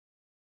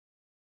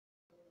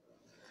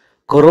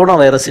Corona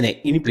വൈറസിനെ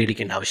ഇനി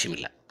പേടിക്കേണ്ട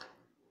ആവശ്യമില്ല.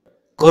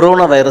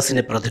 കൊറോണ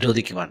വൈറസിനെ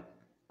പ്രതിരോധിക്കുവാൻ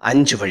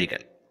 5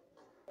 വഴികൾ.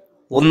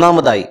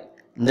 ഒന്നാമതായി,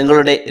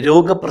 നിങ്ങളുടെ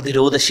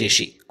രോഗപ്രതിരോധ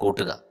ശേഷി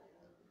കൂട്ടുക.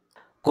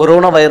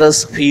 കൊറോണ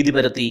വൈറസ് ഭീതി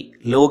പരത്തി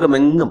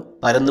ലോകമെങ്ങും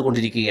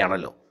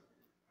പരന്നുകൊണ്ടിരിക്കുകയാണല്ലോ.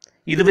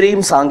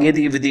 ഇതുവരെയും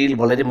സാങ്കേതിക വിദ്യയിൽ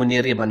വളരെ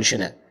മുന്നേറിയ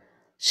മനുഷ്യന്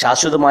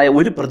ശാശ്വതമായ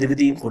ഒരു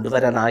പ്രതിവിധിയും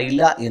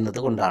കൊണ്ടുവരാനായില്ല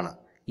എന്നതുകൊണ്ടാണ്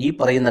ഈ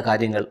പറയുന്ന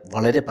കാര്യങ്ങൾ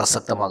വളരെ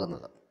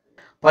പ്രസക്തമാകുന്നത്.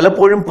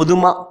 പലപ്പോഴും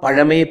പുതുമ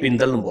പഴമയെ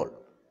പിന്തള്ളുമ്പോൾ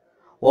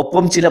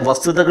ഒപ്പം ചില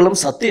വസ്തുതകളും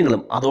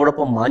സത്യങ്ങളും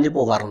അതോടൊപ്പം മാഞ്ഞു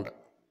പോകാറുണ്ട്.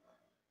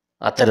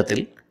 അത്തരത്തിൽ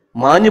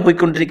മാഞ്ഞു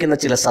പോയിക്കൊണ്ടിരിക്കുന്ന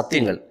ചില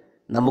സത്യങ്ങൾ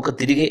നമുക്ക്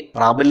തിരികെ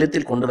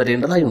പ്രാബല്യത്തിൽ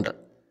കൊണ്ടുവരേണ്ടതായുണ്ട്.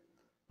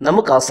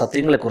 നമുക്ക് ആ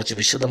സത്യങ്ങളെക്കുറിച്ച്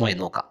വിശദമായി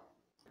നോക്കാം.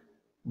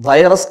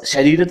 വൈറസ്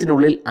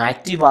ശരീരത്തിനുള്ളിൽ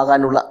ആക്റ്റീവ്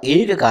ആകാനുള്ള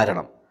ഏക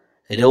കാരണം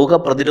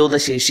രോഗപ്രതിരോധ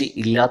ശേഷി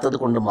ഇല്ലാത്തത്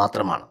കൊണ്ട്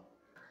മാത്രമാണ്.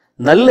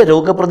 നല്ല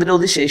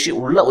രോഗപ്രതിരോധ ശേഷി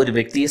ഉള്ള ഒരു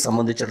വ്യക്തിയെ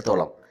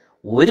സംബന്ധിച്ചിടത്തോളം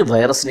ഒരു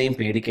വൈറസിനെയും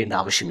പേടിക്കേണ്ട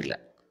ആവശ്യമില്ല.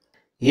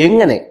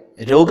 എങ്ങനെ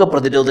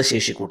രോഗപ്രതിരോധ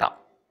ശേഷി കൂട്ടാം?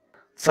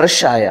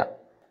 ഫ്രഷായ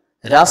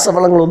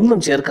രാസവളങ്ങളൊന്നും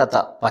ചേർക്കാത്ത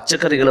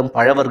പച്ചക്കറികളും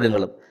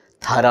പഴവർഗ്ഗങ്ങളും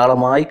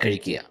ധാരാളമായി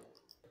കഴിക്കുക.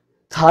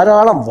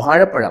 ധാരാളം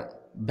വാഴപ്പഴം,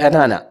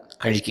 ബനാന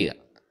കഴിക്കുക.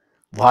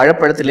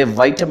 വാഴപ്പഴത്തിലെ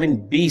വൈറ്റമിൻ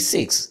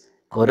B6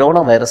 കൊറോണ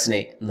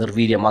വൈറസിനെ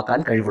നിർവീര്യമാക്കാൻ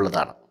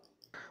കഴിവുള്ളതാണ്.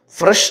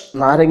 ഫ്രഷ്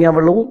നാരങ്ങ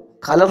വെള്ളവും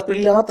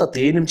കലർപ്പില്ലാത്ത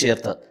തേനും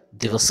ചേർത്ത്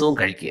ദിവസവും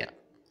കഴിക്കുക.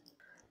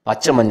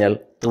 പച്ചമഞ്ഞൾ,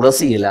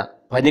 തുളസിയില,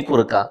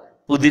 പനിക്കുറുക്ക,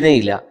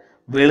 പുതിനയില,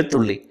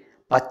 വെളുത്തുള്ളി,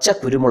 പച്ച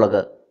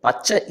കുരുമുളക്,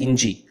 പച്ച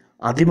ഇഞ്ചി,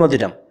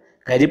 അതിമധുരം,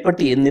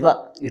 കരിപ്പട്ടി എന്നിവ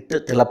ഇട്ട്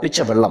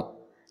തിളപ്പിച്ച വെള്ളം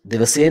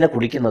ദിവസേന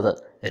കുടിക്കുന്നത്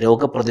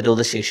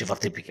രോഗപ്രതിരോധ ശേഷി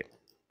വർദ്ധിപ്പിക്കും.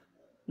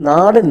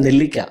 നാടൻ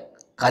നെല്ലിക്ക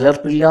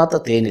കലർപ്പില്ലാത്ത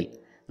തേനിൽ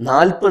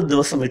 40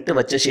 ദിവസം ഇട്ട്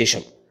വച്ച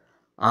ശേഷം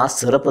ആ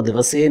സിറപ്പ്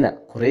ദിവസേന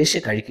കുറേശ്ശെ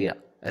കഴിക്കുക.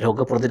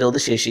 രോഗപ്രതിരോധ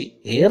ശേഷി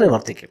ഏറെ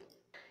വർദ്ധിക്കും.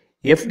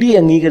 FDA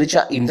അംഗീകരിച്ച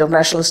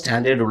international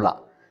സ്റ്റാൻഡേർഡുള്ള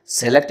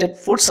selected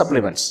food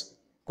supplements,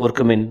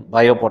 curcumin,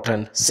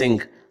 ബയോപൊട്ടൻ,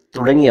 zinc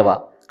തുടങ്ങിയവ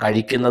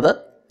കഴിക്കുന്നത്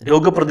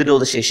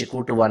രോഗപ്രതിരോധ ശേഷി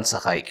കൂട്ടുവാൻ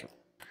സഹായിക്കും.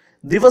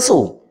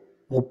 ദിവസവും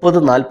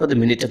 30-40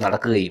 മിനിറ്റ്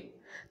നടക്കുകയും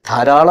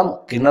ധാരാളം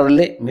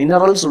കിണറിലെ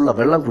മിനറൽസ് ഉള്ള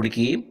വെള്ളം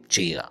കുടിക്കുകയും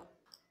ചെയ്യുക.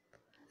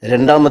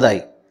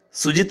 രണ്ടാമതായി,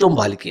 ശുചിത്വം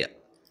പാലിക്കുക.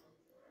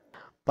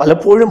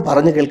 പലപ്പോഴും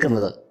പറഞ്ഞു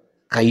കേൾക്കുന്നത്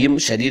കൈയും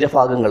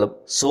ശരീരഭാഗങ്ങളും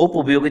സോപ്പ്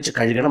ഉപയോഗിച്ച്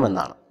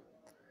കഴുകണമെന്നാണ്.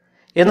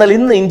 എന്നാൽ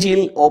ഇന്ന്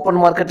ഇന്ത്യയിൽ ഓപ്പൺ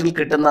മാർക്കറ്റിൽ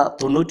കിട്ടുന്ന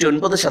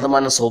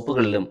 99%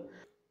 സോപ്പുകളിലും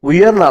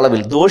ഉയർന്ന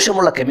അളവിൽ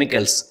ദോഷമുള്ള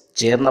കെമിക്കൽസ്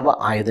ചേർന്നവ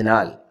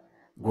ആയതിനാൽ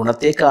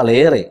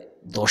ഗുണത്തേക്കാളേറെ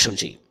ദോഷം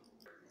ചെയ്യും.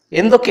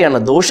 എന്തൊക്കെയാണ്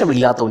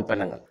ദോഷമില്ലാത്ത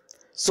ഉൽപ്പന്നങ്ങൾ?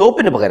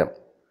 സോപ്പിന് പകരം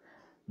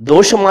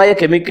ദോഷമായ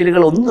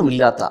കെമിക്കലുകൾ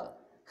ഒന്നുമില്ലാത്ത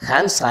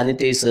ഹാൻഡ്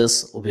സാനിറ്റൈസേഴ്സ്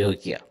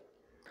ഉപയോഗിക്കുക.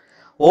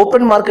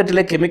 ഓപ്പൺ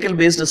മാർക്കറ്റിലെ കെമിക്കൽ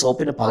ബേസ്ഡ്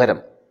സോപ്പിന് പകരം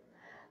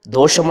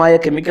ദോഷമായ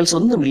കെമിക്കൽസ്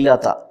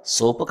ഒന്നുമില്ലാത്ത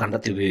സോപ്പ്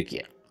കണ്ടെത്തി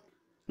ഉപയോഗിക്കുക.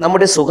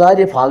 നമ്മുടെ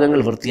സ്വകാര്യ ഭാഗങ്ങൾ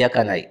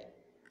വൃത്തിയാക്കാനായി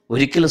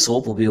ഒരിക്കലും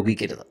സോപ്പ്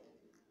ഉപയോഗിക്കരുത്.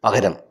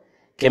 പകരം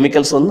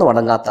കെമിക്കൽസ് ഒന്നും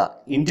അടങ്ങാത്ത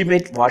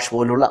ഇൻറ്റിമേറ്റ് വാഷ്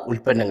പോലുള്ള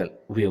ഉൽപ്പന്നങ്ങൾ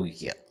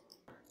ഉപയോഗിക്കുക.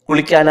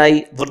 കുളിക്കാനായി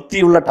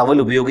വൃത്തിയുള്ള ടവൽ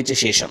ഉപയോഗിച്ച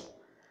ശേഷം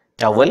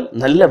ടവൽ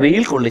നല്ല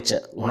വെയിൽ കൊള്ളിച്ച്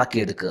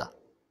ഉണക്കിയെടുക്കുക.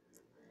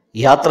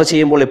 യാത്ര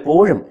ചെയ്യുമ്പോൾ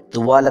എപ്പോഴും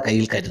തുവാല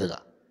കയ്യിൽ കരുതുക.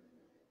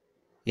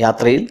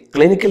 യാത്രയിൽ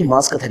ക്ലിനിക്കൽ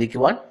മാസ്ക്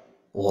ധരിക്കുവാൻ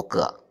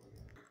ഓർക്കുക.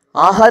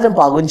 ആഹാരം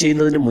പാകം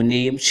ചെയ്യുന്നതിന്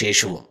മുന്നേയും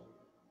ശേഷവും,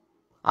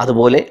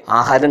 അതുപോലെ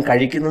ആഹാരം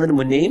കഴിക്കുന്നതിന്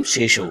മുന്നേയും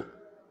ശേഷവും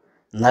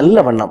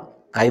നല്ലവണ്ണം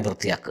കൈ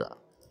വൃത്തിയാക്കുക.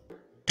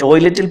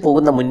 ടോയ്ലറ്റിൽ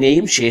പോകുന്ന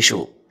മുന്നേയും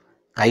ശേഷവും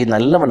കൈ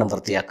നല്ലവണ്ണം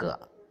വൃത്തിയാക്കുക.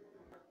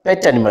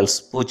 പെറ്റ് അനിമൽസ്,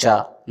 പൂച്ച,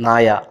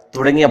 നായ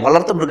തുടങ്ങിയ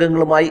വളർത്തു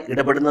മൃഗങ്ങളുമായി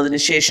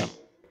ഇടപെടുന്നതിന് ശേഷം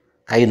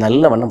കൈ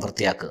നല്ലവണ്ണം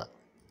വൃത്തിയാക്കുക.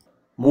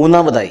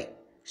 മൂന്നാമതായി,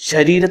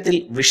 ശരീരത്തിൽ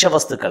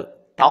വിഷവസ്തുക്കൾ,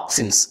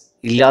 ടോക്സിൻസ്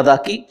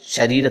ഇല്ലാതാക്കി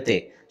ശരീരത്തെ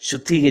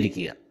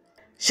ശുദ്ധീകരിക്കുക.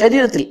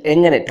 ശരീരത്തിൽ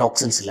എങ്ങനെ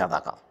ടോക്സിൻസ്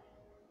ഇല്ലാതാക്കാം?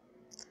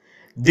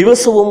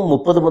 ദിവസവും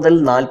 30 മുതൽ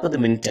 40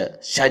 മിനിറ്റ്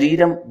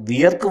ശരീരം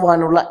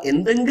വിയർക്കുവാനുള്ള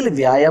എന്തെങ്കിലും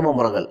വ്യായാമ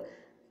മുറകൾ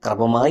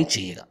ക്രമമായി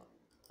ചെയ്യുക.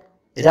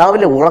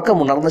 രാവിലെ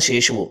ഉറക്കമുണർന്ന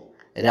ശേഷവും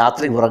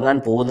രാത്രി ഉറങ്ങാൻ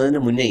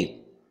പോകുന്നതിന് മുന്നേയും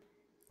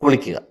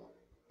കുളിക്കുക.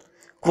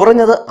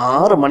 കുറഞ്ഞത്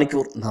 6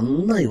 മണിക്കൂർ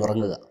നന്നായി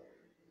ഉറങ്ങുക.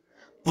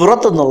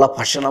 പുറത്തുനിന്നുള്ള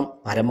ഭക്ഷണം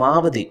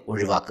പരമാവധി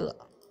ഒഴിവാക്കുക.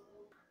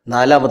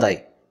 നാലാമതായി,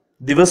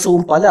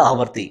 ദിവസവും പല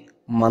ആവർത്തി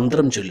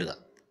മന്ത്രം ചൊല്ലുക.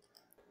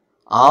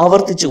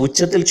 ആവർത്തിച്ച്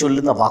ഉച്ചത്തിൽ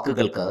ചൊല്ലുന്ന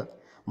വാക്കുകൾക്ക്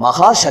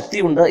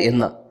മഹാശക്തിയുണ്ട്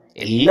എന്ന്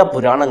എല്ലാ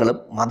പുരാണങ്ങളും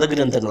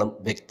മതഗ്രന്ഥങ്ങളും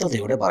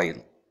വ്യക്തതയോടെ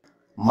പറയുന്നു.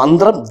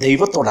 മന്ത്രം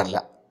ദൈവത്തോടല്ല,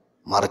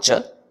 മറിച്ച്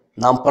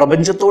നാം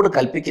പ്രപഞ്ചത്തോട്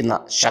കൽപ്പിക്കുന്ന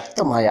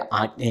ശക്തമായ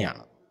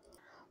ആജ്ഞയാണ്.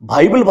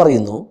 ബൈബിൾ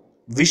പറയുന്നു,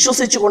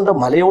 വിശ്വസിച്ചുകൊണ്ട്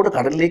മലയോട്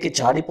കടലിലേക്ക്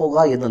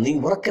ചാടിപ്പോക എന്ന് നീ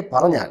ഉറക്കെ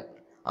പറഞ്ഞാൽ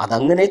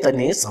അതങ്ങനെ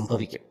തന്നെ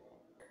സംഭവിക്കും.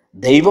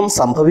 ദൈവം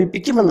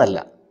സംഭവിപ്പിക്കുമെന്നല്ല,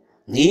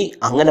 നീ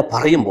അങ്ങനെ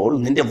പറയുമ്പോൾ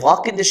നിന്റെ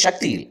വാക്കിന്റെ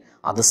ശക്തിയിൽ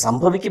അത്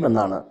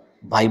സംഭവിക്കുമെന്നാണ്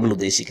ബൈബിൾ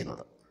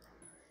ഉദ്ദേശിക്കുന്നത്.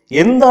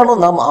 എന്താണോ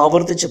നാം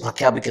ആവർത്തിച്ച്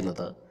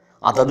പ്രഖ്യാപിക്കുന്നത്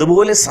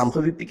അതതുപോലെ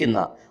സംഭവിപ്പിക്കുന്ന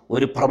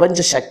ഒരു പ്രപഞ്ച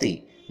ശക്തി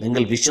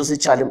നിങ്ങൾ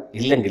വിശ്വസിച്ചാലും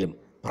ഇല്ലെങ്കിലും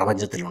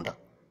പ്രപഞ്ചത്തിലുണ്ട്.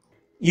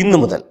 ഇന്നു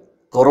മുതൽ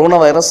കൊറോണ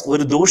വൈറസ്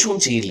ഒരു ദോഷവും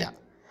ചെയ്യില്ല,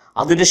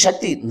 അതിൻ്റെ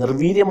ശക്തി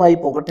നിർവീര്യമായി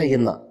പോകട്ടെ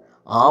എന്ന്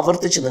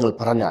ആവർത്തിച്ച് നിങ്ങൾ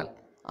പറഞ്ഞാൽ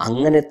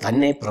അങ്ങനെ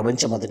തന്നെ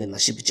പ്രപഞ്ചം അതിനെ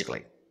നശിപ്പിച്ചു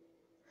കളയും.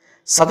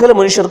 സകല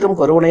മനുഷ്യർക്കും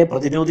കൊറോണയെ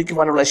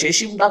പ്രതിരോധിക്കുവാനുള്ള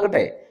ശേഷി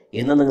ഉണ്ടാകട്ടെ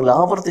എന്ന് നിങ്ങൾ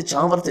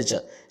ആവർത്തിച്ച്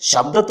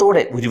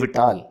ശബ്ദത്തോടെ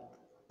ഉരുവിട്ടാൽ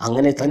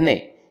അങ്ങനെ തന്നെ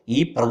ഈ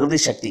പ്രകൃതി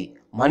ശക്തി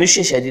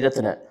മനുഷ്യ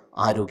ശരീരത്തിന്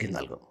ആരോഗ്യം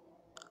നൽകും.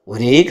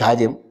 ഒരേ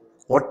കാര്യം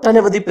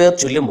ഒട്ടനവധി പേർ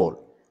ചൊല്ലുമ്പോൾ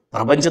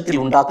പ്രപഞ്ചത്തിൽ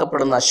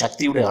ഉണ്ടാക്കപ്പെടുന്ന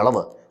ശക്തിയുടെ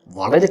അളവ്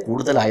വളരെ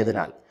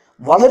കൂടുതലായതിനാൽ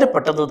വളരെ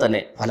പെട്ടെന്ന്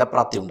തന്നെ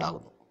ഫലപ്രാപ്തി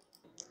ഉണ്ടാകുന്നു.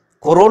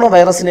 കൊറോണ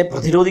വൈറസിനെ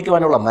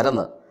പ്രതിരോധിക്കുവാനുള്ള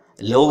മരുന്ന്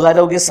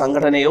ലോകാരോഗ്യ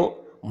സംഘടനയോ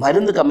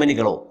മരുന്ന്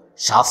കമ്പനികളോ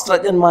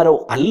ശാസ്ത്രജ്ഞന്മാരോ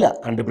അല്ല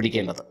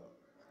കണ്ടുപിടിക്കേണ്ടത്.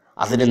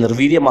 അതിനെ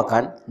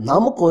നിർവീര്യമാക്കാൻ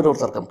നമുക്ക്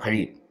ഓരോരുത്തർക്കും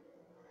കഴിയും.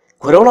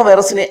 കൊറോണ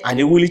വൈറസിനെ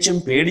അനുകൂലിച്ചും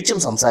പേടിച്ചും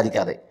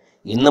സംസാരിക്കാതെ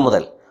ഇന്ന്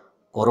മുതൽ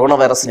കൊറോണ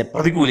വൈറസിനെ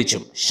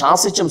പ്രതികൂലിച്ചും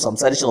ശാസിച്ചും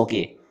സംസാരിച്ചു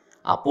നോക്കിയേ,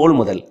 അപ്പോൾ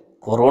മുതൽ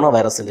കൊറോണ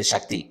വൈറസിന്റെ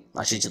ശക്തി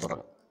നശിച്ചു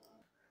തുടങ്ങും.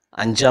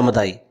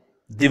 അഞ്ചാമതായി,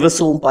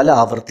 ദിവസവും പല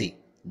ആവർത്തി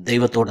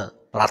ദൈവത്തോട്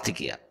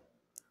പ്രാർത്ഥിക്കുക.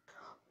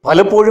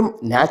 പലപ്പോഴും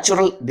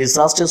നാച്ചുറൽ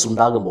ഡിസാസ്റ്റേഴ്സ്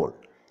ഉണ്ടാകുമ്പോൾ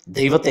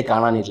ദൈവത്തെ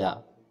കാണാനില്ല,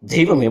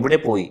 ദൈവം എവിടെ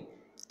പോയി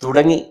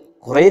തുടങ്ങി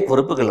കുറേ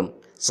കുറിപ്പുകളും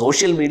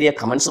സോഷ്യൽ മീഡിയ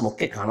കമൻസും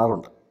ഒക്കെ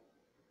കാണാറുണ്ട്.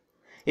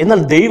 എന്നാൽ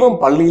ദൈവം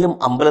പള്ളിയിലും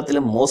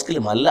അമ്പലത്തിലും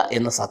മോസ്കിലും അല്ല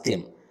എന്ന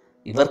സത്യം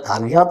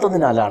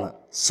ഇവർക്കറിയാത്തതിനാലാണ്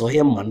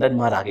സ്വയം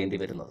മണ്ടന്മാരാകേണ്ടി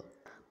വരുന്നത്.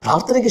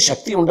 പ്രാർത്ഥനയ്ക്ക്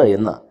ശക്തിയുണ്ട്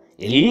എന്ന്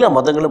എല്ലാ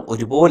മതങ്ങളും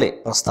ഒരുപോലെ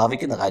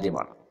പ്രസ്താവിക്കുന്ന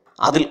കാര്യമാണ്.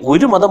 അതിൽ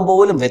ഒരു മതം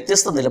പോലും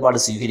വ്യത്യസ്ത നിലപാട്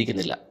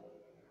സ്വീകരിക്കുന്നില്ല.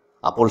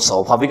 അപ്പോൾ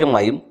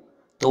സ്വാഭാവികമായും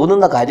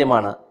തോന്നുന്ന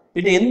കാര്യമാണ്,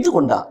 പിന്നെ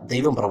എന്തുകൊണ്ടാണ്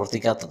ദൈവം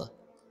പ്രവർത്തിക്കാത്തത്?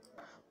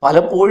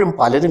 പലപ്പോഴും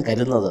പലരും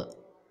കരുതുന്നത്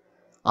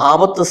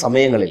ആപത്ത്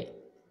സമയങ്ങളിൽ,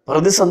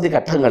 പ്രതിസന്ധി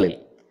ഘട്ടങ്ങളിൽ,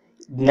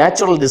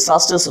 നാച്ചുറൽ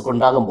ഡിസാസ്റ്റേഴ്സ് ഒക്കെ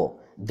ഉണ്ടാകുമ്പോൾ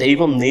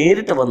ദൈവം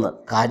നേരിട്ട് വന്ന്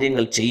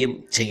കാര്യങ്ങൾ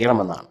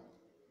ചെയ്യണമെന്നാണ്.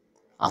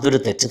 അതൊരു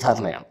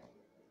തെറ്റിദ്ധാരണയാണ്.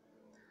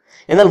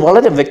 എന്നാൽ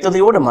വളരെ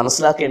വ്യക്തതയോടെ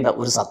മനസ്സിലാക്കേണ്ട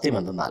ഒരു സത്യം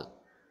എന്തെന്നാൽ,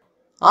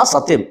 ആ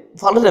സത്യം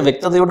വളരെ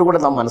വ്യക്തതയോടുകൂടെ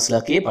നാം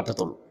മനസ്സിലാക്കിയേ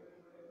പറ്റത്തുള്ളൂ.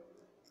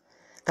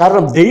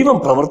 കാരണം ദൈവം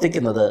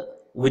പ്രവർത്തിക്കുന്നത്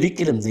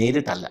ഒരിക്കലും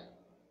നേരിട്ടല്ല,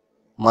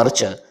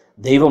 മറിച്ച്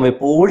ദൈവം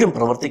എപ്പോഴും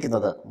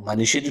പ്രവർത്തിക്കുന്നത്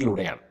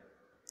മനുഷ്യരിലൂടെയാണ്.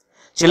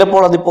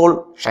 ചിലപ്പോൾ അതിപ്പോൾ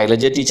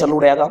ശൈലജ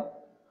ടീച്ചറിലൂടെ ആകാം,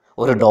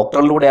 ഒരു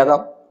ഡോക്ടറിലൂടെ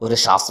ആകാം, ഒരു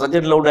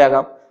ശാസ്ത്രജ്ഞനിലൂടെ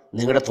ആകാം,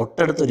 നിങ്ങളുടെ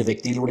തൊട്ടടുത്ത ഒരു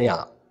വ്യക്തിയിലൂടെ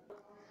ആകാം.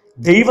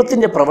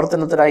 ദൈവത്തിൻ്റെ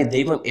പ്രവർത്തനത്തിനായി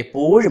ദൈവം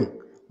എപ്പോഴും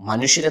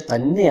മനുഷ്യരെ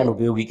തന്നെയാണ്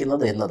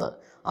ഉപയോഗിക്കുന്നത് എന്നത്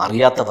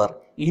അറിയാത്തവർ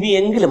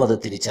ഇനിയെങ്കിലും അത്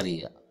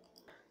തിരിച്ചറിയുക.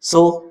 സോ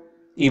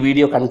ഈ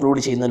വീഡിയോ കൺക്ലൂഡ്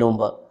ചെയ്യുന്നതിന്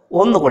മുമ്പ്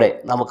ഒന്നുകൂടെ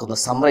നമുക്കൊന്ന്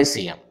സമ്മറൈസ്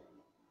ചെയ്യാം.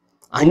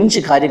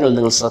 5 കാര്യങ്ങൾ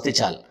നിങ്ങൾ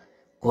ശ്രദ്ധിച്ചാൽ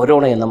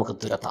കൊറോണയെ നമുക്ക്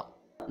തുരത്താം.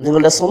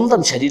 നിങ്ങളുടെ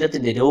സ്വന്തം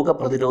ശരീരത്തിൻ്റെ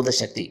രോഗപ്രതിരോധ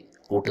ശക്തി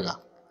കൂട്ടുക.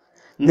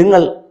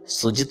 നിങ്ങൾ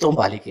ശുചിത്വം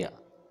പാലിക്കുക.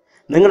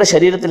 നിങ്ങളുടെ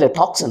ശരീരത്തിലെ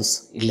ടോക്സിൻസ്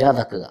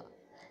ഇല്ലാതാക്കുക.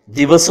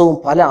 ദിവസവും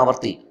പല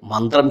ആവർത്തി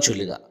മന്ത്രം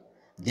ചൊല്ലുക.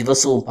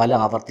 ദിവസവും പല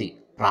ആവർത്തി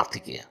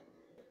പ്രാർത്ഥിക്കുക.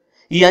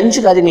 ഈ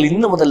 5 കാര്യങ്ങൾ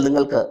ഇന്നു മുതൽ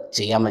നിങ്ങൾക്ക്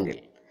ചെയ്യാമെങ്കിൽ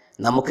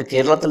നമുക്ക്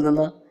കേരളത്തിൽ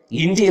നിന്ന്,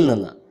 ഇന്ത്യയിൽ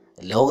നിന്ന്,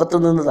 ലോകത്തു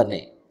നിന്ന്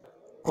തന്നെ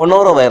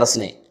കൊറോണ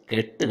വൈറസിനെ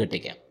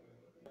കെട്ടുകെട്ടിക്കാം.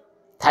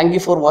 Thank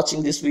you for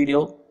watching this video.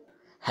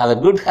 Have a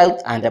good health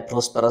and a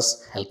prosperous,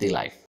 healthy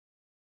life.